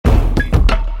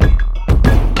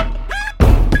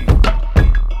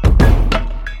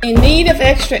in need of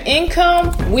extra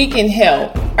income, we can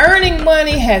help. Earning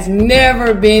money has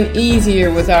never been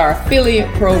easier with our affiliate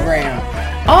program.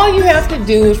 All you have to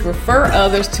do is refer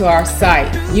others to our site.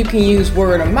 You can use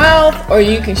word of mouth, or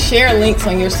you can share links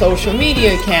on your social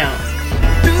media accounts.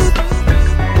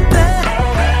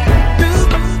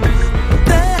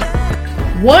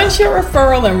 Once your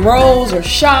referral enrolls or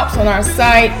shops on our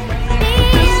site,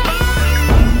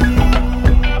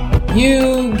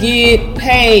 you get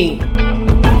paid.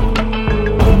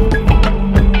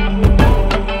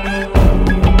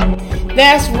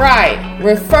 That's right.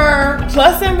 Refer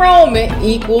plus enrollment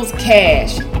equals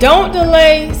cash. Don't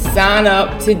delay. Sign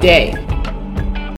up today.